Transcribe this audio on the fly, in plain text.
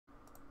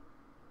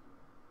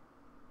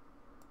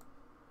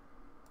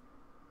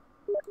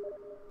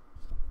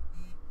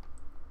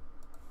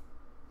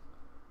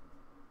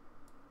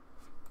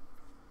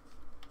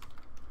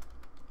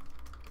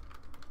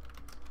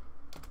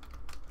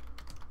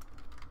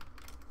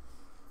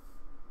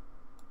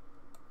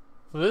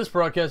So this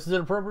broadcast is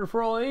inappropriate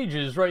for all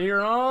ages, right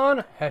here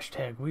on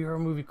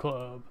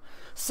 #WeAreMovieClub.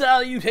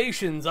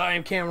 Salutations, I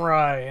am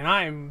Camerai, and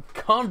I am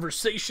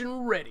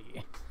conversation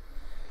ready.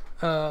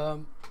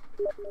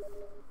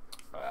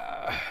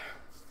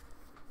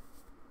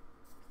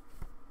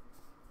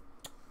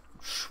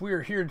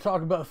 We're here to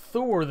talk about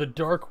Thor, the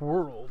Dark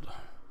World.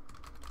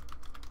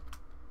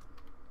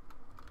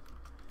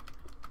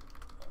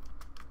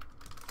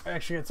 I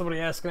actually got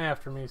somebody asking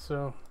after me,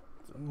 so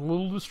I'm a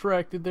little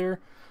distracted there.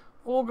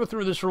 We'll go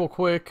through this real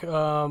quick.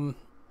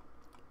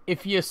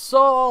 If you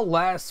saw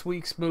last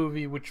week's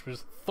movie, which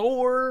was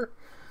Thor,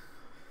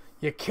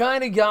 you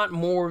kind of got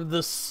more of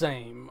the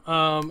same.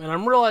 And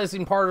I'm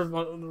realizing part of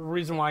the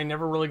reason why I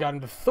never really got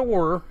into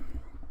Thor,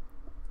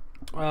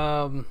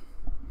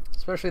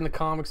 especially in the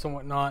comics and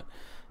whatnot,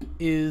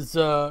 is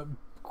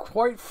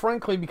quite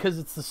frankly because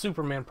it's the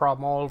Superman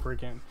problem all over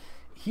again.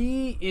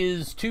 He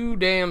is too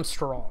damn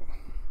strong.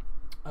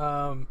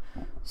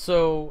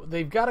 So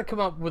they've got to come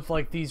up with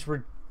like these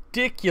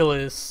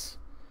ridiculous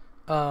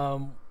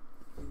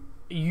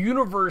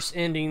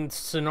universe-ending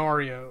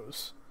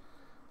scenarios,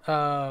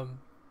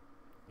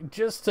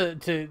 just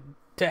to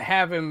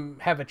have him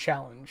have a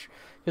challenge.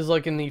 Because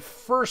like in the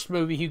first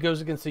movie, he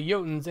goes against the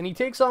Jotuns and he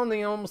takes on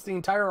almost the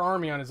entire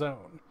army on his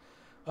own.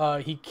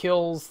 He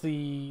kills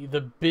the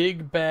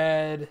big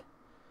bad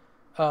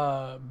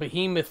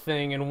behemoth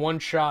thing in one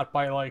shot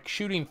by like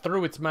shooting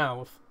through its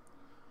mouth.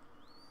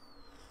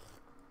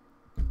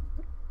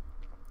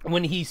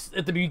 When he's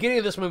at the beginning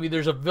of this movie,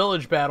 there's a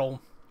village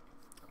battle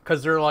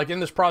because they're like in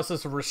this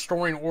process of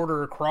restoring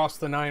order across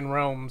the 9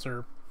 realms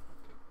or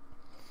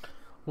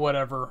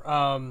whatever.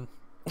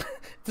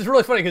 It's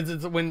really funny because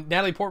it's when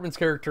Natalie Portman's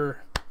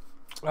character,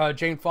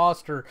 Jane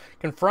Foster,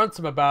 confronts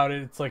him about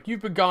it. It's like,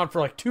 you've been gone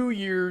for like 2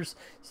 years.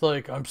 It's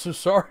like, I'm so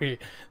sorry.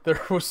 There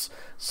was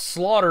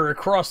slaughter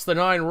across the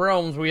 9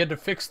 realms. We had to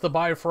fix the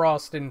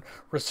Bifrost and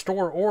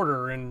restore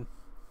order. And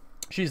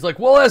she's like,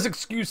 well, as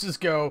excuses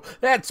go,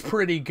 that's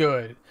pretty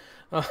good.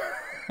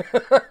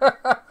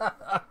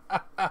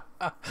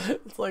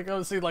 It's like, I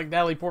was seeing like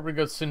Natalie Portman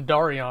goes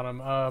Sindari on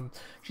him.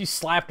 She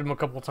slapped him a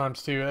couple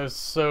times too. That was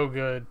so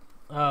good.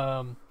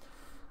 I'd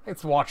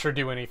watch her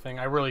do anything.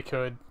 I really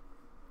could.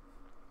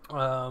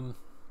 But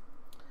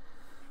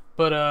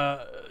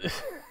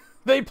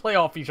they play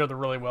off each other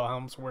really well,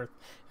 Helmsworth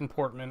and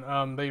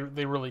Portman.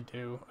 They really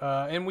do.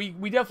 And we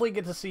definitely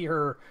get to see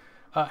her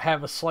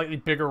have a slightly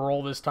bigger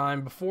role this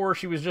time. Before,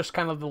 she was just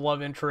kind of the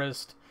love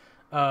interest.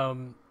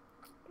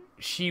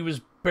 She was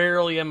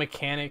barely a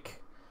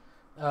mechanic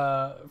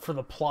for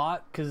the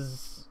plot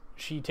because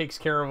she takes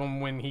care of him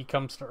when he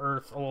comes to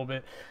Earth a little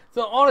bit.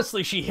 So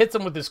honestly, she hits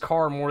him with his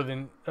car more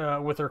than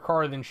with her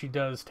car than she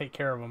does take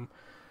care of him.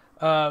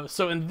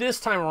 So in this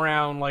time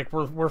around, like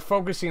we're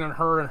focusing on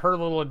her and her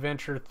little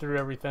adventure through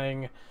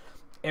everything,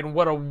 and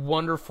what a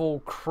wonderful,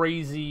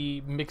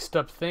 crazy, mixed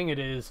up thing it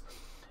is.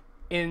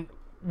 And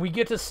we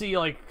get to see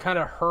like kind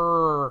of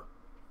her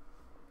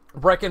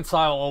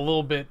reconcile a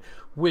little bit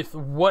with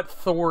what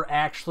Thor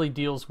actually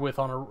deals with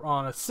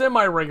on a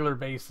semi-regular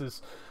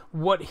basis,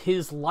 what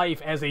his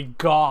life as a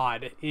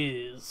god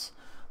is.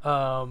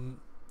 And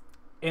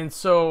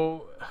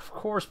so, of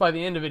course, by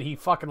the end of it, he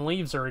fucking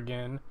leaves her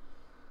again,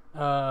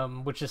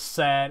 which is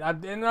sad. I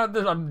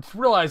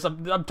realize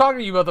I'm talking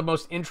to you about the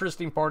most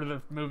interesting part of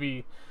the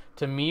movie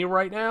to me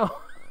right now.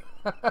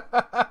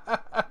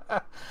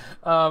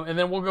 And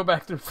then we'll go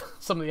back through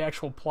some of the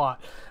actual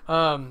plot.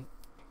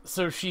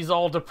 So she's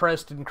all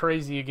depressed and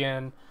crazy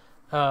again,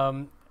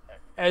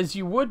 as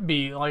you would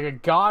be. Like a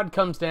god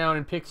comes down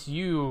and picks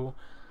you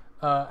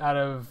out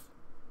of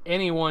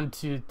anyone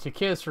to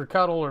kiss or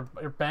cuddle or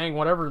bang,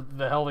 whatever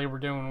the hell they were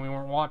doing when we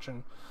weren't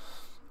watching,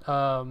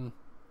 and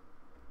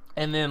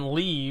then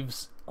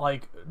leaves.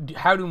 Like,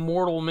 how do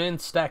mortal men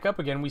stack up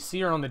again? We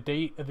see her on the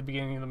date at the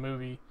beginning of the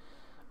movie,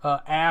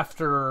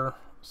 after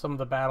some of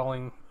the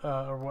battling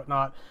or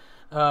whatnot,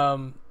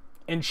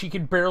 and she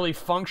could barely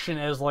function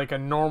as like a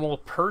normal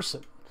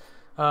person.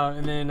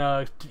 And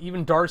then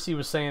even Darcy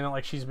was saying that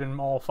like she's been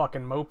all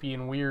fucking mopey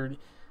and weird,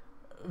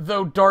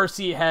 though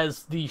Darcy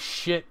has the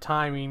shit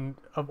timing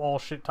of all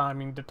shit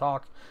timing to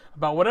talk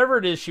about whatever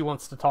it is she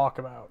wants to talk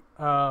about.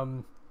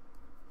 And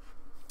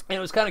it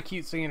was kind of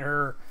cute seeing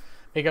her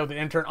make out with the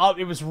intern.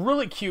 It was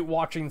really cute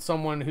watching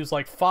someone who's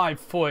like 5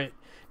 foot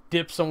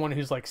dip someone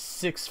who's like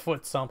 6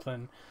 foot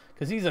something,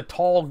 because he's a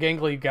tall,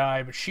 gangly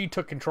guy, but she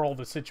took control of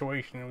the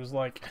situation. It was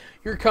like,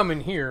 you're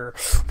coming here.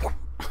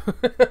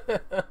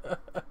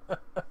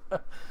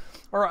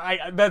 Or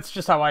that's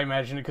just how I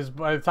imagine it, because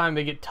by the time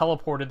they get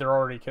teleported, they're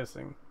already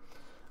kissing.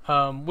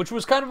 Which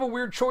was kind of a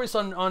weird choice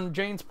on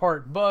Jane's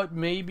part, but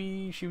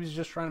maybe she was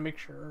just trying to make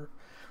sure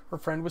her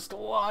friend was still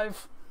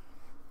alive.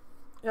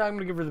 Yeah, I'm going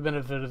to give her the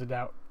benefit of the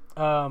doubt.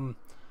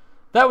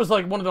 That was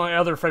like one of my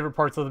other favorite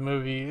parts of the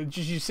movie.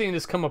 Just you seeing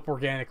this come up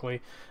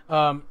organically.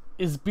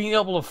 Is being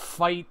able to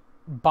fight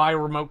by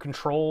remote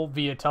control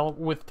via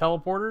with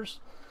teleporters.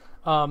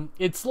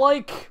 It's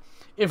like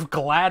if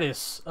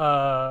Gladys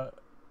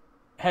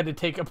had to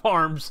take up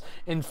arms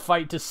and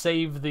fight to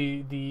save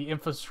the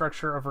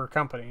infrastructure of her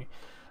company.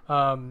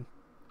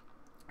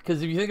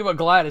 Because if you think about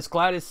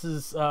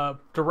Gladys's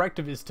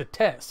directive is to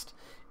test.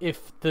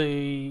 If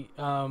the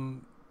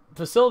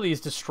facility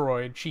is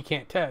destroyed, she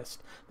can't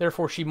test.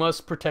 Therefore, she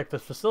must protect the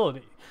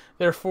facility.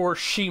 Therefore,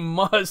 she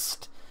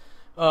must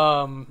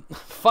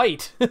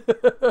fight.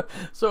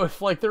 So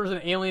if like there was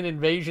an alien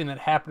invasion that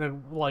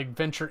happened to like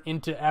venture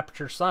into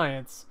Aperture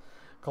Science,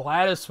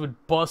 Gladys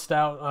would bust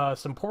out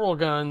some portal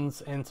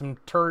guns and some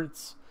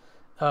turrets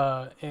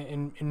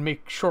and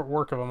make short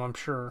work of them, I'm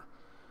sure.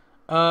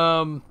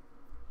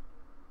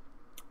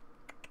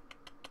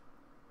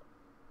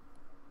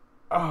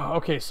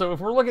 Okay, so if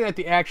we're looking at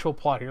the actual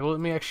plot here, let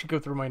me actually go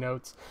through my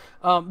notes.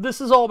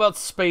 This is all about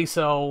space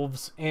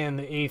elves and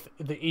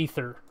the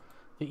ether,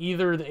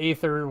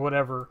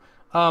 whatever.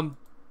 And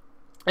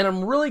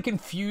I'm really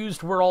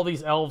confused where all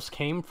these elves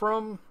came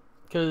from,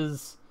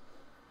 because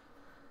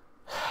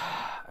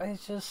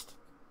it's just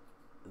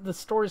the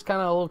story's kind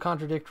of a little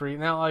contradictory.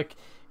 Now, like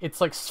it's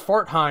like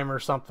Svartheim or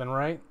something,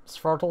 right?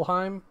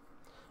 Svartalheim.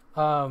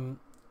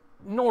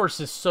 Norse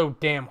is so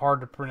damn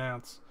hard to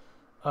pronounce.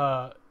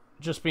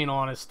 Just being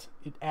honest,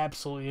 it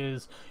absolutely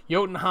is.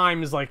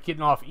 Jotunheim is like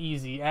getting off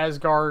easy.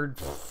 Asgard,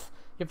 pff,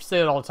 you have to say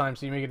it all the time,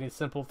 so you make it a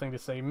simple thing to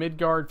say.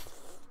 Midgard,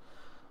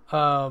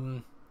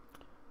 but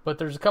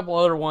there's a couple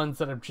other ones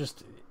that are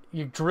just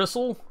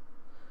Drisel.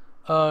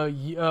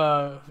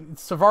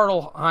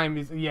 Svartalheim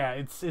is, yeah,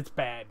 it's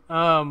bad.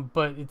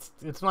 But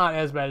it's not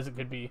as bad as it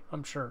could be,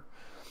 I'm sure.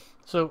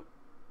 So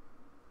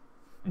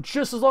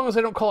just as long as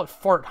I don't call it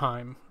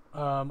Fartheim,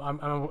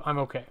 I'm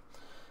okay.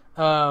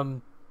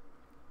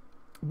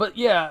 But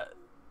yeah,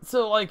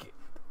 so like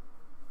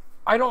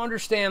I don't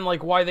understand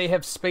like why they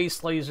have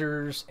space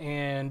lasers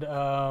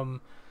and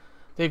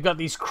they've got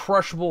these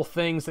crushable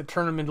things that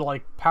turn them into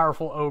like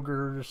powerful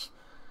ogres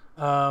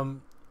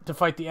to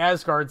fight the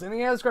Asgards. And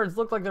the Asgards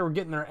looked like they were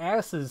getting their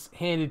asses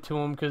handed to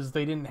them because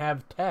they didn't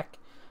have tech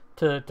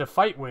to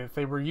fight with.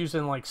 They were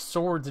using like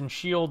swords and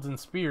shields and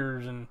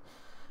spears, and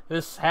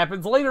this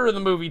happens later in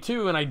the movie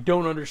too, and I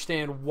don't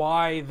understand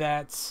why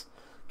that's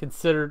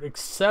considered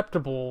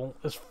acceptable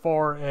as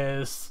far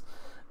as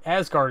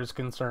Asgard is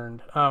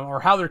concerned, or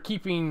how they're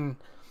keeping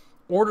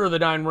order of the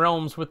Nine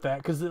Realms with that,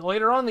 because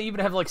later on they even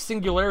have like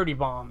singularity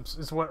bombs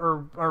is what,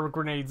 or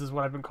grenades is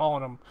what I've been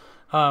calling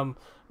them,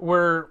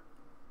 where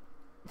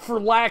for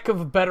lack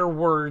of better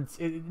words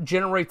it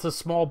generates a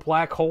small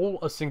black hole,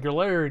 a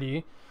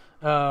singularity,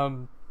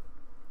 and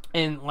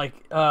like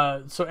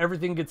so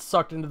everything gets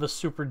sucked into the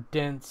super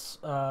dense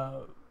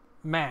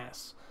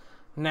mass.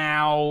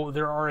 Now,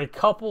 there are a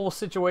couple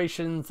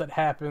situations that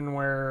happen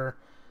where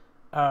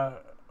I'm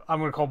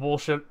going to call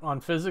bullshit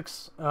on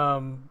physics,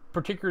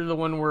 particularly the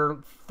one where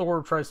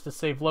Thor tries to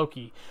save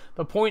Loki.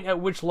 The point at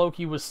which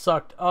Loki was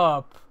sucked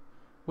up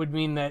would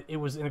mean that it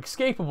was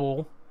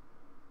inescapable,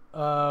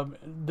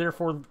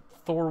 therefore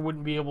Thor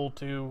wouldn't be able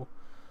to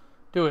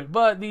do it.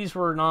 But these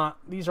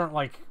aren't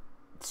like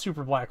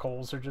super black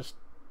holes, they're just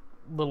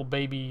little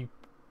baby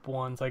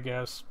ones, I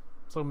guess.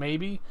 So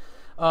maybe.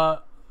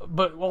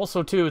 But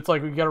also, too, it's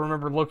like we got to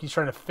remember Loki's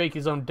trying to fake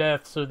his own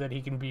death so that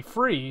he can be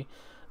free.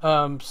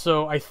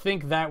 So I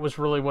think that was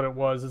really what it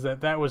was, is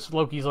that was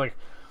Loki's, like,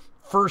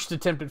 first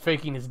attempt at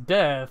faking his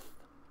death.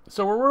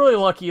 So we're really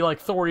lucky,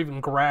 like, Thor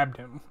even grabbed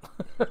him.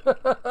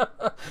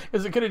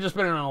 Because it could have just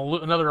been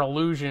another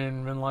illusion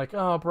and been like,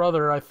 oh,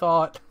 brother, I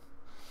thought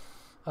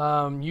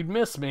you'd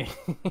miss me.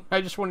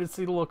 I just wanted to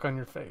see the look on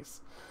your face.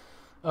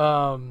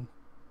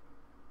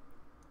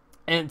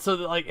 And so,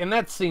 like, in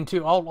that scene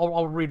too,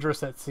 I'll redress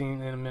that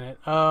scene in a minute.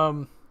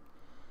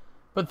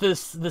 But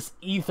this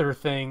ether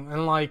thing,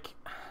 and like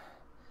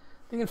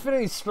the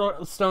Infinity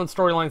Stone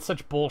storyline is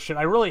such bullshit.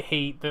 I really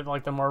hate that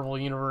like the Marvel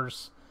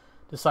Universe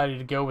decided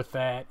to go with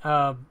that.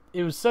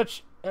 It was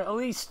such, at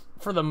least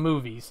for the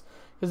movies,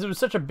 because it was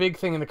such a big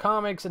thing in the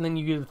comics, and then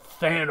you get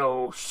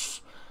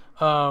Thanos,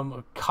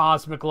 a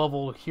cosmic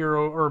level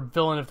hero or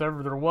villain if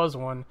ever there was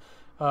one.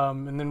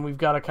 And then we've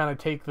got to kind of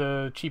take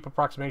the cheap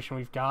approximation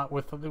we've got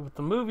with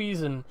the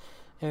movies and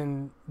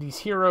these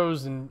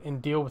heroes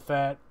and deal with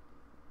that.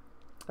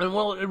 And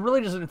well, it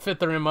really doesn't fit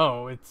their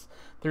MO.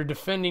 They're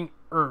defending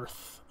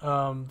Earth.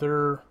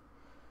 Or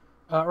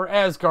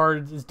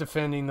Asgard is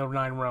defending the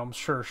Nine Realms.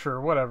 Sure,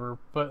 whatever.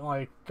 But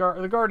like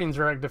the Guardians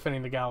are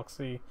defending the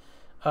galaxy.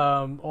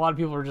 A lot of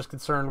people are just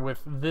concerned with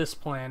this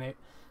planet,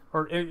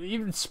 or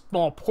even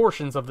small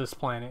portions of this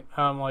planet.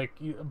 Like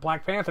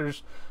Black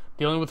Panthers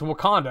dealing with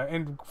Wakanda,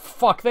 and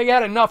fuck, they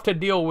had enough to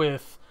deal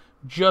with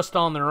just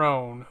on their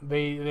own.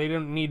 They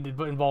didn't need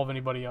to involve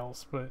anybody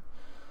else. But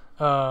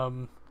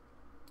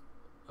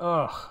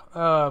okay.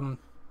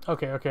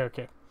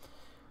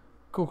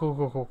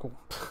 Cool.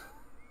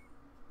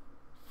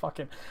 Fuck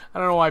it. I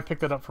don't know why I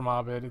picked it up from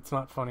Abed. It's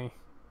not funny.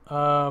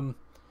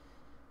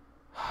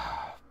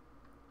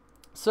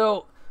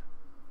 So,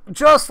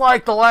 just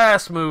like the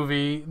last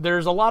movie,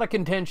 there's a lot of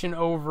contention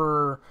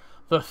over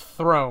the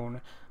throne.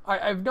 I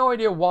have no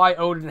idea why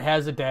Odin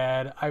has a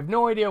dad. I have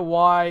no idea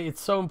why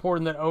it's so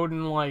important that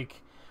Odin,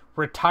 like,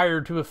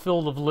 retire to a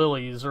field of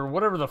lilies, or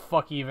whatever the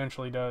fuck he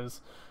eventually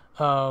does.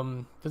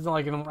 Doesn't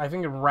like I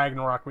think in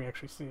Ragnarok we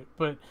actually see it,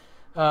 but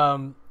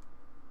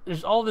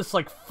there's all this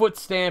like foot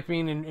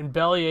stamping and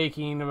belly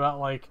aching about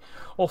like,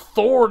 well,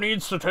 Thor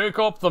needs to take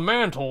up the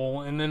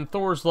mantle, and then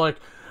Thor's like,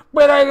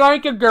 but I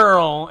like a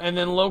girl, and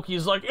then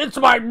Loki's like, it's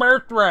my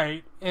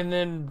birthright, and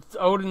then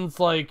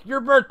Odin's like, your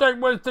birthright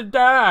was to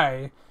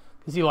die,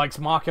 because he likes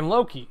mocking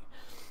Loki.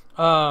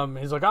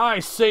 He's like, I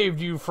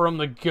saved you from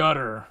the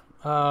gutter,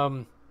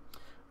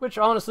 which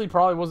honestly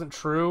probably wasn't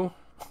true.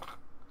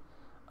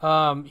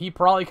 He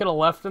probably could have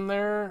left him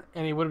there,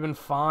 and he would have been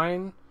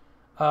fine.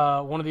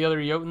 One of the other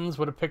Jotuns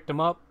would have picked him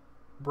up,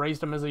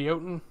 raised him as a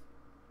Jotun.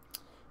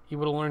 He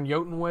would have learned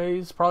Jotun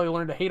ways, probably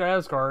learned to hate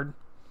Asgard.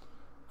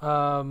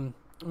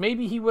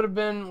 Maybe he would have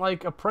been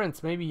like a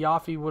prince. Maybe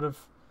Yafi would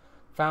have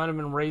found him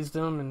and raised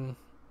him and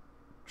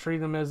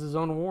treated him as his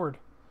own ward.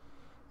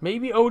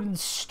 Maybe Odin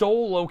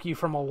stole Loki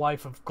from a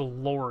life of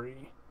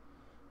glory.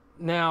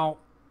 Now,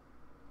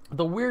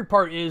 the weird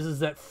part is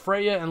that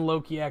Freya and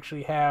Loki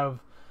actually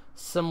have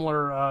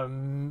similar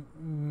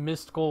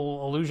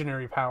mystical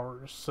illusionary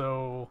powers.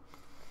 So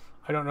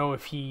I don't know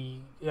if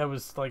that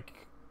was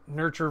like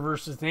nurture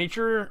versus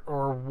nature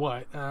or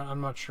what.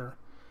 I'm not sure.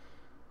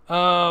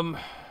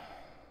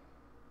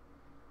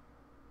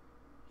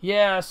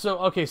 Yeah, so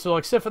okay, so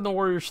like Sif and the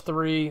Warriors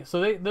 3,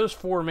 so those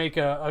four make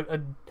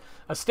a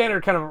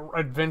standard kind of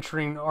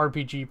adventuring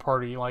RPG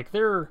party. Like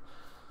they're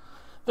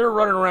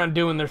running around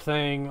doing their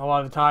thing a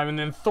lot of the time, and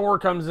then Thor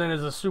comes in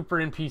as a super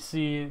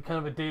NPC, kind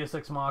of a Deus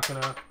Ex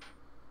Machina.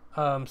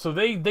 So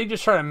they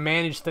just try to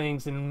manage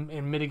things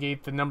and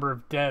mitigate the number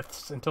of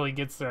deaths until he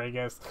gets there, I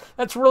guess.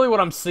 That's really what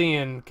I'm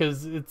seeing,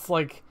 because it's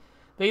like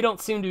they don't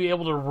seem to be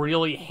able to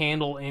really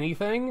handle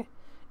anything.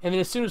 And then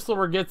as soon as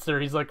Thor gets there,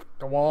 he's like,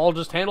 well, I'll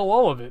just handle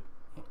all of it.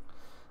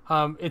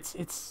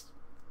 It's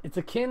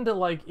akin to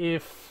like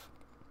if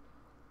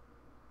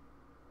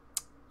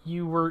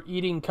you were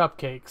eating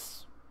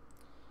cupcakes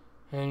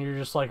and you're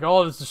just like,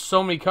 oh, this is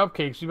so many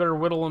cupcakes, you better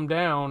whittle them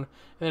down. And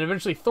then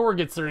eventually Thor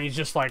gets there and he's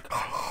just like,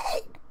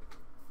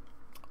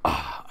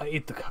 I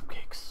ate the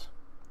cupcakes.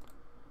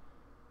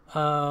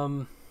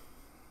 Oh,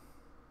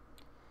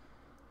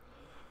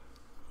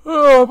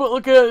 but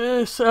look at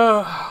this.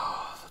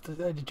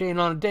 Jane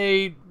on a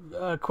date.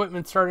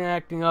 Equipment starting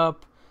acting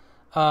up.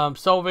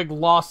 Selvig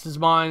lost his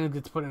mind.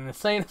 Gets put in an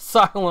insane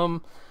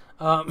asylum.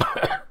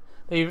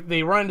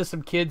 They run into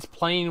some kids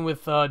playing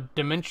with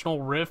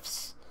dimensional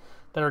rifts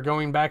that are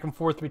going back and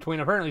forth between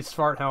apparently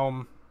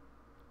Svartalheim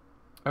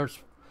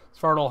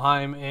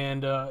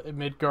and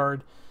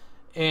Midgard.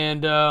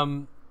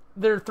 And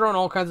they're throwing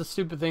all kinds of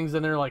stupid things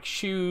in there, like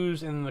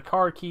shoes and the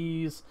car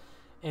keys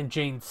and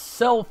Jane's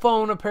cell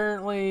phone,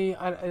 apparently.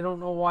 I don't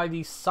know why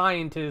these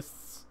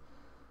scientists,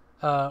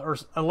 or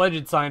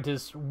alleged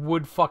scientists,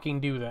 would fucking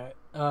do that.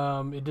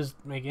 It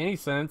doesn't make any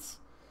sense.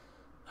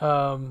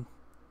 And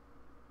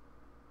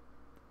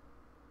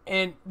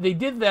they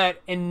did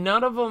that, and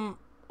none of them,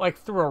 like,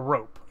 threw a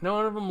rope.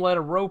 None of them let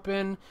a rope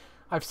in.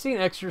 I've seen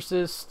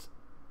Exorcist,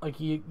 like,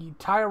 you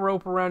tie a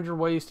rope around your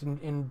waist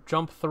and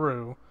jump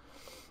through.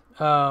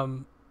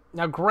 Now,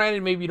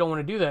 granted, maybe you don't want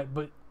to do that,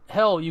 but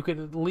hell, you could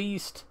at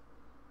least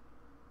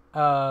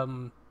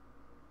throw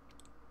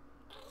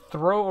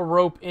a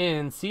rope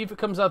in, see if it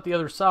comes out the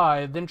other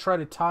side, then try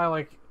to tie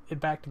like it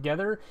back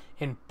together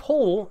and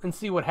pull and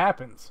see what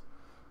happens.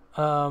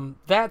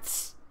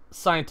 That's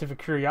scientific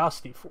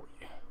curiosity for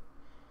you.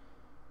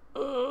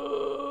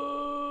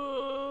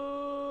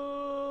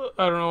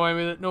 I don't know why I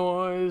made that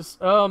noise.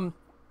 I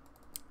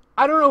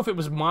don't know if it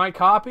was my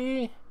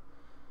copy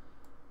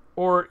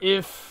or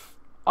if,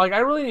 like, I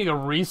really need to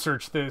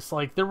research this.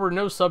 Like, there were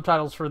no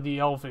subtitles for the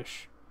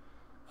Elvish.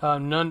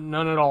 None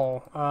at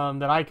all,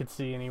 that I could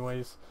see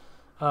anyways.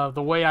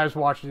 The way I was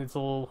watching it's a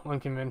little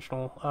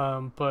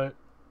unconventional, but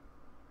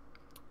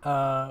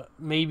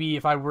maybe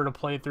if I were to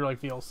play it through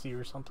like VLC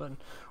or something,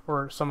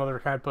 or some other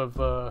type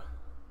of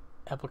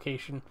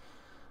application.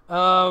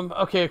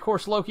 Okay, of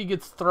course Loki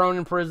gets thrown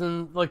in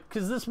prison, like,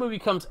 because this movie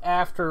comes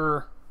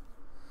after,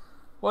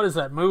 what is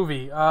that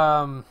movie?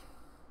 The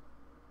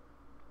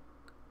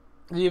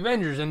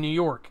Avengers in New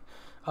York.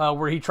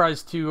 Where he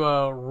tries to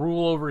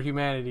rule over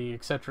humanity,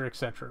 etc.,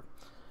 etc.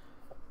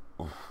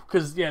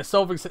 Because, yeah,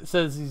 Selvig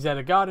says he's had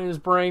a god in his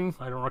brain.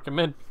 I don't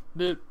recommend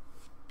it.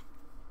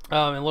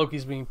 And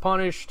Loki's being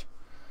punished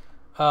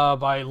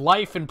by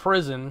life in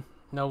prison,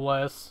 no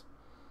less.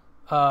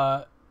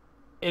 And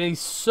he's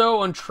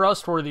so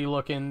untrustworthy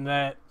looking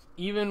that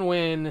even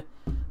when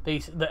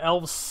the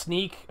elves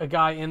sneak a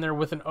guy in there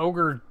with an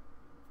ogre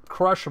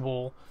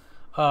crushable,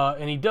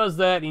 and he does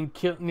that, and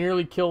he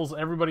nearly kills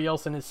everybody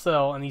else in his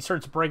cell, and he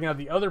starts breaking out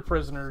the other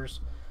prisoners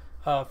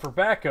for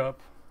backup.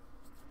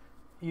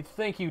 You'd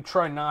think he'd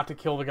try not to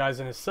kill the guys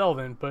in his cell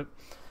then, but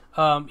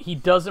he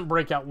doesn't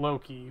break out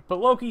Loki. But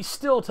Loki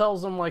still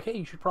tells him, like, hey,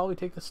 you should probably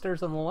take the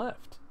stairs on the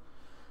left.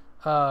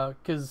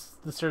 Because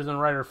the stairs on the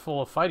right are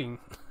full of fighting.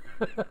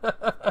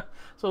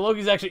 So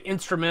Loki's actually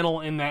instrumental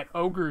in that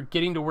ogre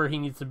getting to where he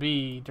needs to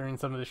be during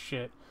some of this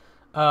shit.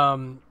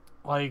 And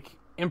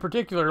in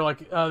particular,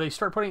 like they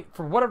start putting,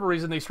 for whatever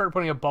reason, they start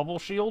putting a bubble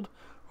shield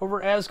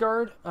over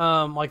Asgard.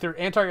 Like their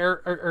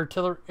anti-air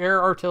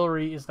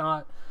artillery is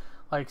not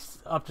like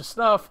up to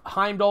snuff.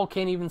 Heimdall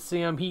can't even see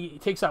him. He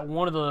takes out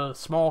one of the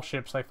small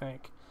ships, I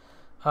think,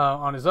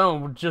 on his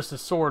own with just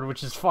his sword,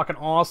 which is fucking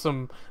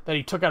awesome that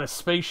he took out a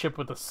spaceship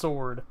with a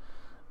sword.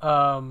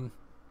 But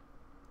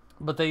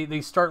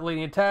they start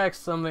leading attacks.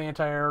 Some of the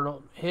anti-air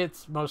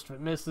hits, most of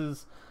it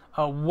misses.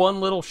 One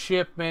little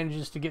ship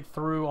manages to get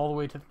through all the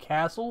way to the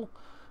castle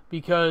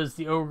because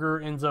the ogre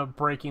ends up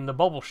breaking the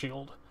bubble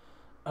shield.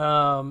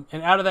 And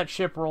out of that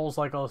ship rolls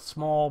like a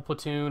small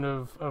platoon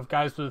of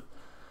guys with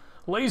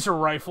laser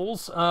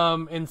rifles.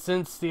 And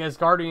since the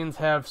Asgardians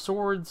have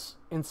swords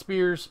and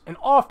spears and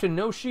often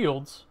no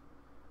shields,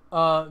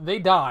 they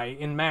die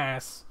in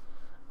mass.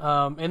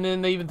 And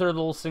then they even throw the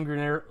little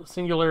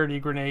singularity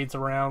grenades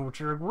around,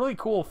 which are a really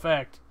cool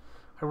effect,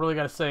 I really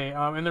gotta say.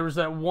 And there was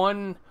that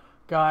one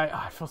guy,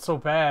 I felt so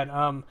bad.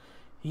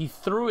 He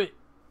threw it,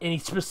 and he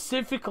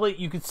specifically,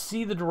 you could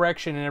see the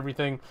direction and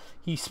everything.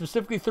 He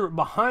specifically threw it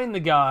behind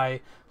the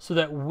guy so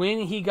that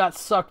when he got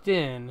sucked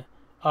in,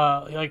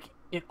 like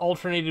it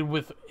alternated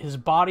with his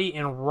body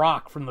and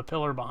rock from the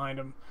pillar behind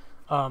him.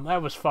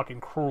 That was fucking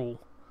cruel.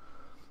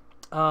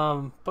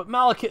 But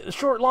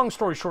Malekith, long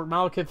story short,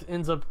 Malekith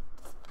ends up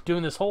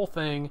doing this whole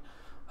thing.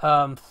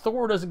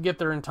 Thor doesn't get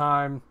there in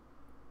time,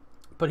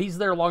 but he's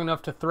there long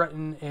enough to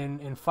threaten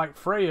and fight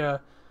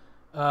Freya.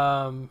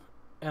 And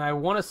I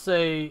want to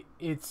say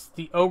it's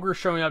the ogre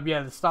showing up,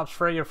 that stops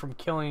Freya from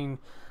killing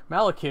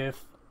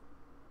Malekith,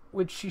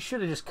 which she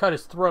should have just cut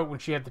his throat when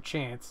she had the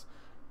chance.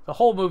 The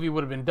whole movie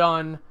would have been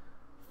done.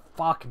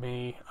 Fuck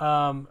me.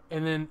 And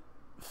then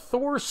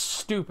Thor's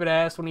stupid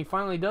ass, when he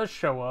finally does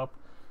show up,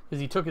 because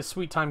he took his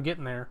sweet time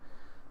getting there,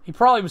 he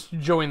probably was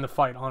enjoying the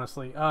fight,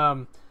 honestly.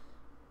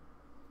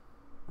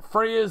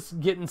 Freya's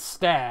getting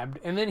stabbed,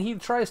 and then he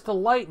tries to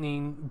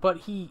lightning, but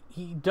he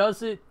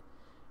does it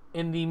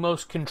in the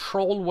most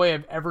controlled way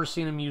I've ever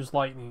seen him use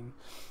lightning,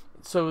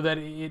 so that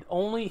it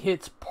only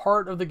hits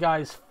part of the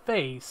guy's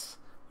face,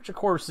 which of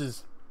course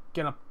is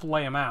gonna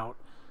lay him out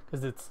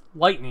because it's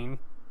lightning.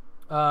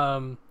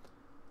 But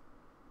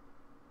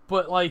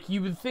like,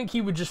 you would think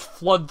he would just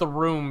flood the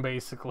room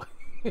basically.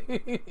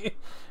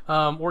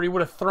 Or he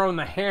would have thrown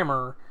the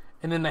hammer,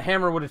 and then the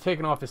hammer would have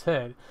taken off his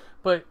head.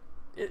 But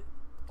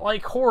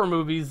like horror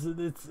movies,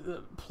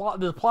 the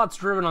plot's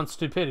driven on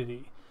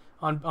stupidity,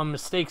 on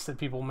mistakes that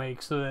people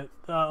make, so that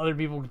other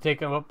people can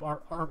take up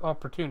our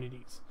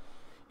opportunities.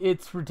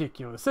 It's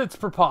ridiculous. It's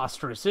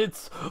preposterous.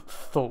 It's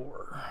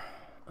Thor.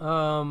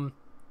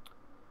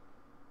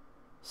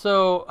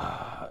 So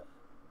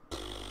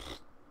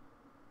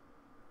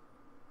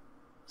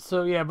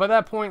yeah, by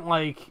that point,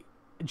 like,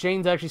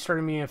 Jane's actually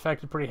starting being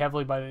affected pretty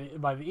heavily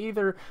by the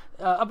ether.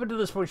 Up until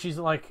this point, she's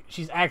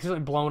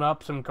accidentally blown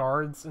up some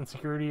guards and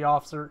security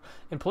officer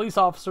and police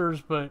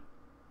officers, but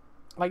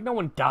like no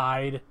one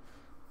died.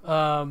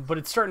 But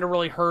it's starting to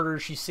really hurt her.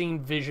 She's seeing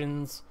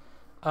visions.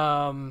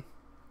 And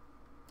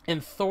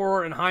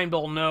Thor and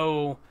Heimdall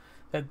know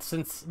that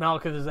since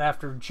Malekith is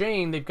after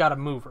Jane, they've got to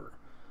move her.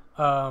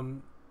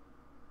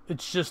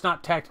 It's just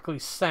not tactically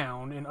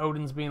sound, and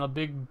Odin's being a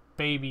big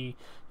baby.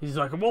 He's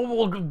like, well,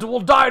 we'll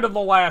die to the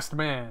last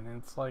man.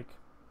 And it's like,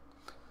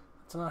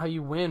 that's not how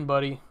you win,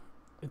 buddy.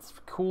 It's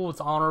cool,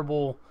 it's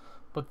honorable,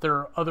 but there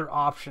are other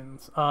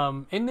options.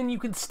 And then you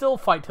can still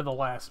fight to the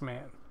last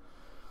man.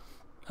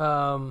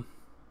 So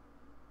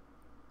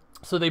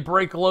they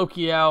break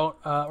Loki out,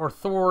 or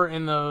Thor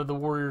and the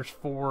Warriors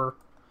 4.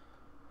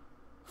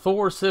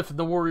 Thor, Sif, and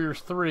the Warriors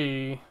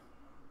 3.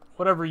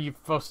 Whatever you're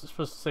supposed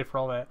to say for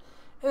all that.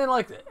 And then,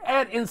 like,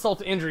 add insult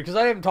to injury, because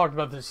I haven't talked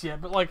about this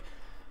yet, but, like,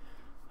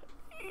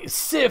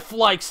 Sif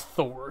likes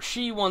Thor.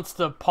 She wants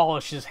to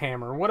polish his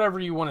hammer. Whatever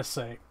you want to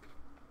say.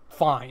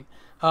 Fine.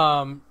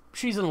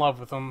 She's in love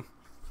with him.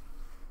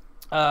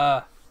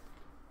 And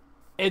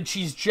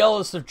she's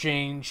jealous of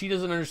Jane. She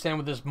doesn't understand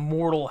what this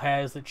mortal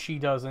has that she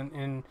doesn't,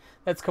 and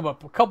that's come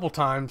up a couple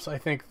times, I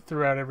think,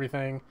 throughout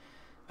everything.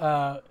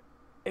 And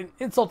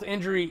insult to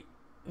injury,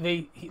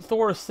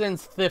 Thor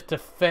sends Sif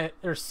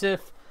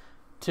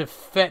to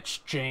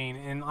fetch Jane,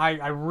 and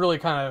I really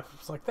kind of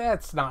was like,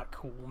 that's not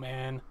cool,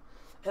 man.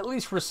 At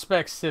least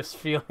respect Sif's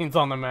feelings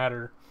on the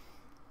matter.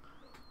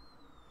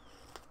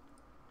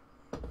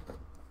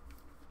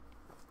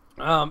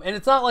 And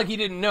it's not like he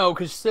didn't know,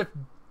 because Sif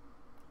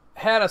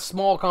had a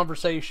small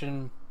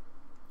conversation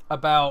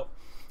about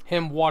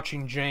him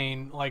watching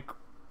Jane, like,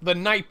 the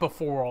night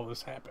before all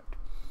this happened.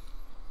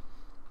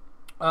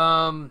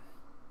 But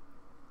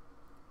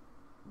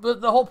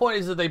the whole point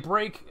is that they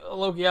break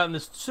Loki out in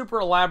this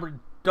super elaborate,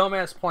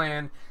 dumbass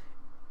plan,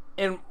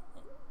 and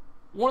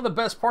one of the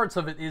best parts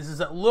of it is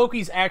that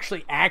Loki's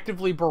actually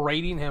actively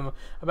berating him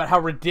about how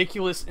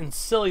ridiculous and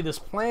silly this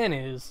plan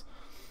is,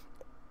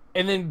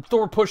 and then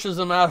Thor pushes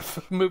him out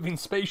of a moving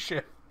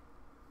spaceship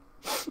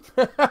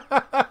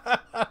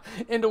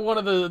into one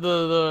of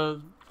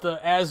the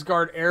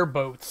Asgard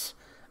airboats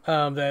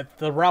that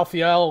the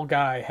Raphael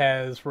guy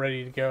has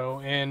ready to go,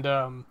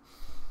 and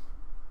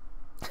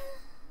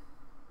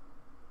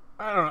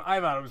I don't know. I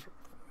thought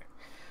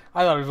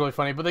it was really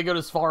funny. But they go to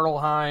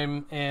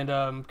Svartalheim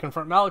and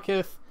confront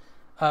Malekith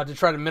to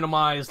try to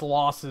minimize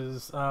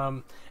losses.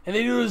 And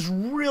they do this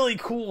really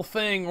cool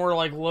thing where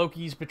like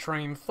Loki's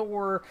betraying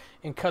Thor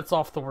and cuts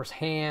off Thor's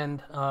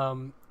hand.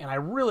 And I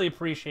really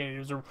appreciate it. It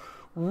was a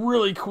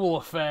really cool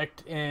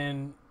effect,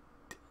 and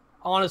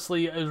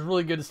honestly, it was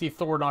really good to see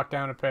Thor knock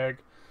down a peg.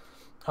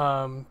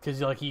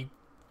 Because like he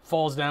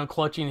falls down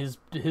clutching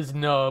his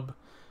nub,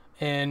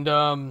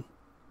 and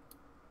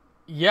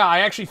yeah, I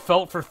actually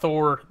felt for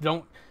Thor.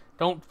 Don't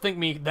think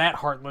me that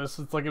heartless.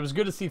 It's like it was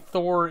good to see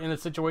Thor in a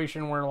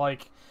situation where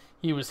like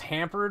he was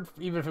hampered,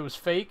 even if it was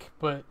fake.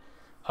 But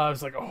I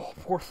was like, oh,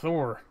 poor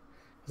Thor,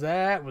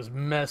 that was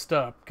messed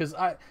up. Because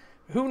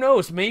who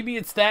knows? Maybe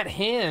it's that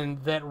hand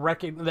that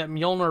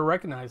Mjolnir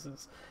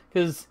recognizes.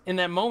 Because in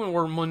that moment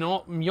where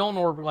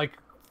Mjolnir like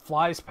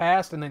flies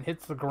past and then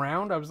hits the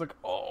ground, I was like,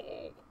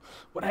 oh,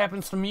 what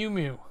happens to Mew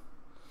Mew?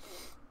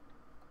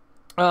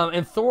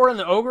 And Thor and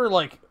the ogre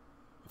like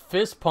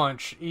fist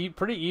punch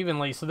pretty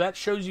evenly, so that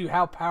shows you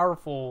how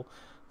powerful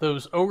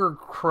those ogre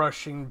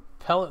crushing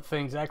pellet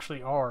things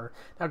actually are.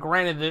 Now,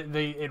 granted,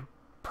 it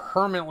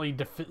permanently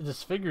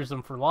disfigures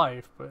them for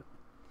life, but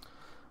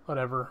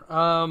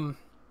whatever.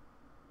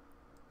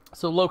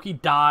 So Loki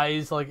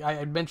dies. Like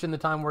I mentioned the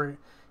time where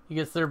he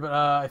gets there, but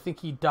I think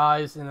he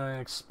dies in an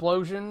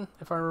explosion,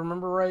 if I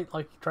remember right.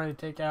 Like trying to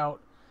take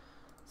out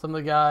some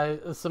of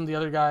the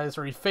other guys,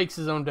 or he fakes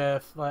his own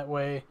death that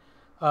way.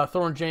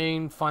 Thor and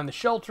Jane find the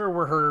shelter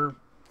where her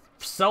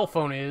cell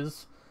phone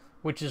is,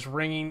 which is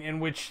ringing, and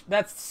which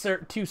that's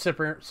too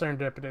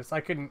serendipitous.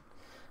 I couldn't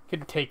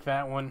take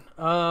that one.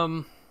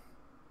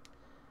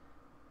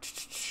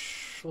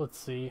 Let's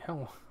see how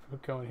long we're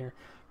going here.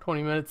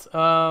 20 minutes.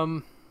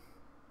 Oh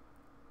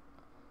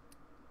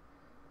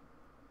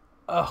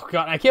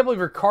god, I can't believe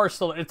her car's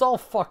still. It's all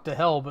fucked to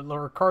hell, but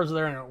her car's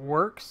there and it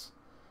works.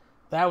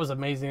 That was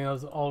amazing. That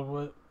was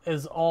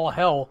all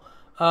hell.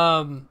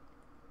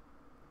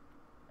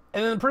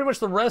 And then pretty much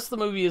the rest of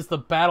the movie is the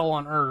battle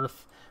on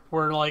Earth,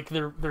 where like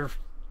they're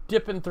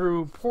dipping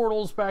through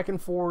portals back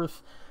and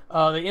forth.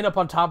 They end up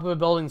on top of a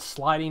building,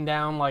 sliding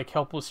down like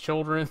helpless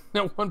children.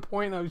 At one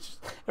point, it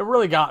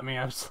really got me.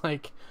 I was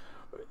like,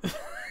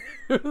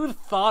 who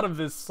thought of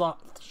this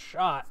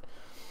shot?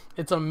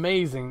 It's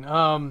amazing.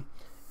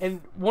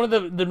 And one of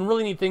the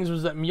really neat things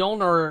was that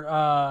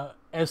Mjolnir,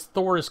 as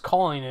Thor is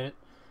calling it,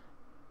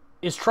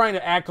 is trying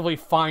to actively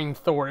find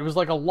Thor. It was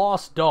like a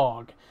lost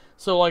dog.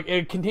 So like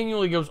it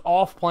continually goes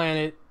off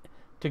planet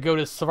to go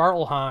to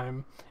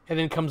Svartalheim, and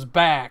then comes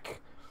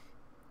back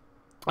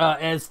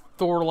as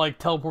Thor like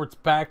teleports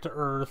back to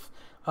Earth,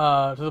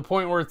 to the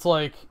point where it's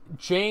like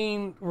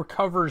Jane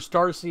recovers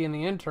Darcy and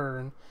the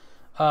intern,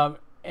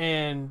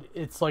 and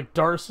it's like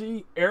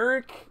Darcy,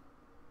 Eric,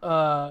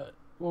 what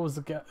was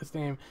the guy's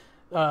name?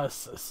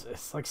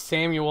 It's like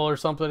Samuel or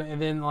something, and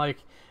then like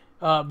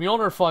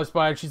Mjolnir flies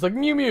by and she's like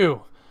Mew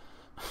Mew.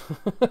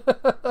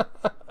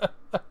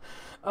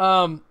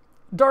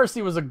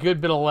 Darcy was a good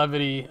bit of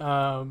levity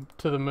to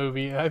the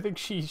movie. I think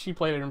she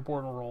played an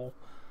important role.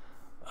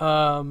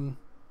 And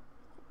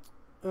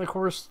of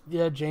course,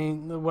 yeah,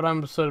 Jane. What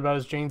I'm upset about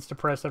is Jane's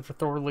depressed after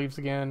Thor leaves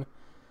again.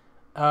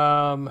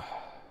 And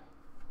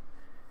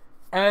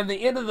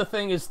the end of the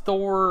thing is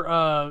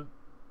Thor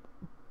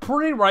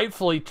pretty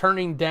rightfully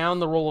turning down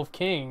the role of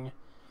king,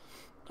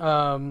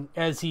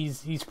 as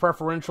he's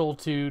preferential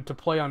to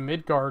play on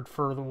Midgard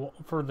for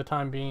the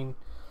time being.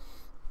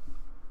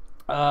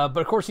 But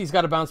of course he's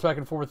got to bounce back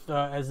and forth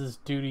as his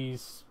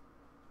duties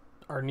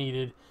are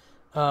needed.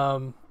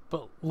 But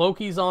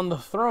Loki's on the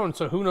throne,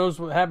 so who knows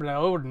what happened to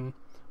Odin?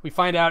 We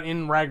find out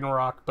in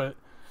Ragnarok, but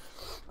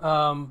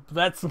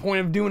that's the point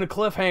of doing a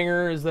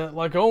cliffhanger, is that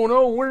like, oh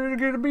no, where is it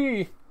going to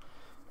be?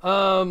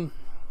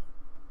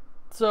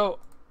 So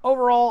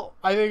overall,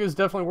 I think it's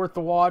definitely worth the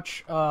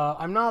watch.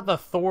 I'm not the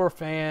Thor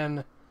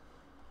fan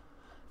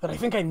that I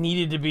think I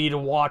needed to be to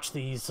watch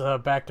these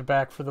back to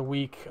back for the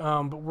week.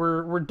 But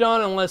we're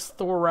done unless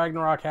Thor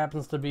Ragnarok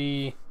happens to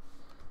be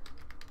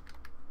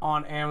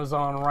on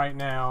Amazon right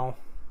now,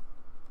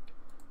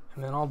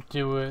 and then I'll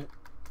do it.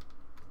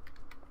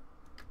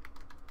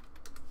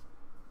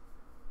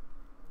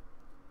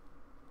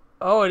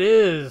 Oh, it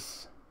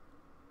is.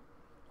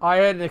 I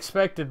hadn't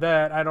expected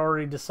that. I'd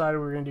already decided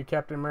we were going to do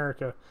Captain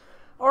America.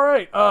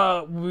 Alright,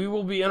 we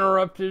will be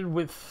interrupted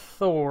with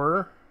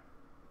Thor.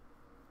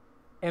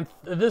 And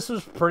this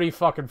was pretty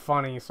fucking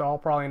funny, so I'll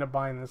probably end up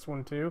buying this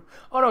one too.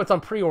 Oh no, it's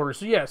on pre-order.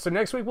 So yeah, so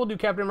next week we'll do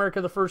Captain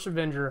America: The First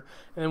Avenger,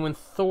 and then when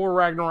Thor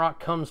Ragnarok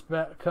comes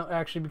back,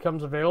 actually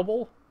becomes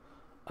available,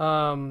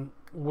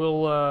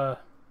 we'll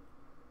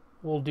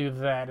do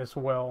that as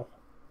well.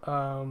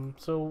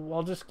 So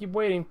I'll just keep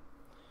waiting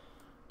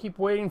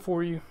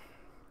for you.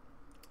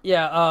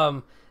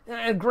 Yeah,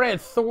 and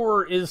granted,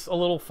 Thor is a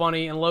little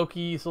funny, and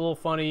Loki is a little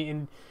funny,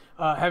 and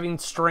having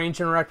Strange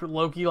interact with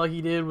Loki like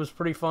he did was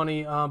pretty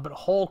funny, but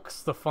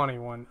Hulk's the funny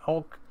one.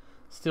 Hulk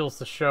steals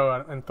the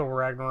show in Thor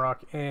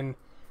Ragnarok, and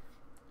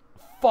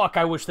fuck,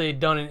 I wish they had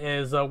done it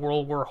as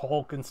World War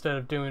Hulk instead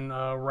of doing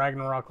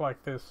Ragnarok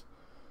like this.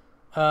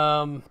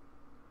 Okay,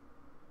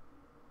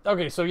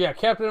 so yeah,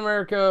 Captain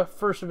America,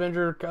 First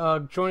Avenger.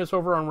 Join us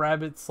over on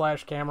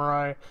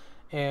Rabbit/Camerai,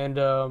 and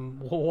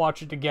we'll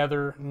watch it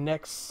together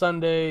next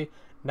Sunday,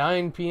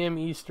 9 p.m.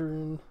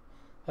 Eastern.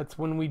 That's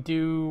when we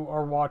do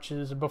our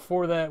watches.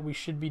 Before that, we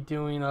should be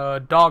doing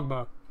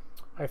Dogma,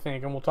 I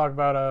think, and we'll talk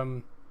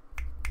about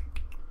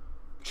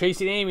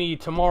Chasing Amy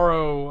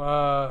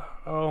tomorrow.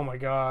 Oh my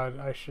God,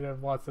 I should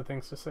have lots of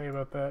things to say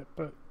about that.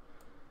 But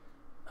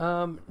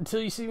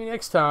until you see me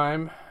next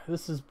time,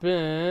 this has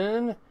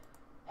been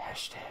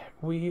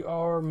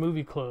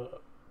 #WeAreMovieClub. If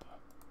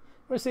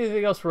you want to see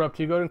anything else we're up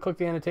to, go ahead and click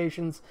the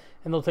annotations,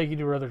 and they'll take you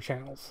to our other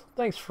channels.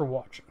 Thanks for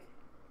watching.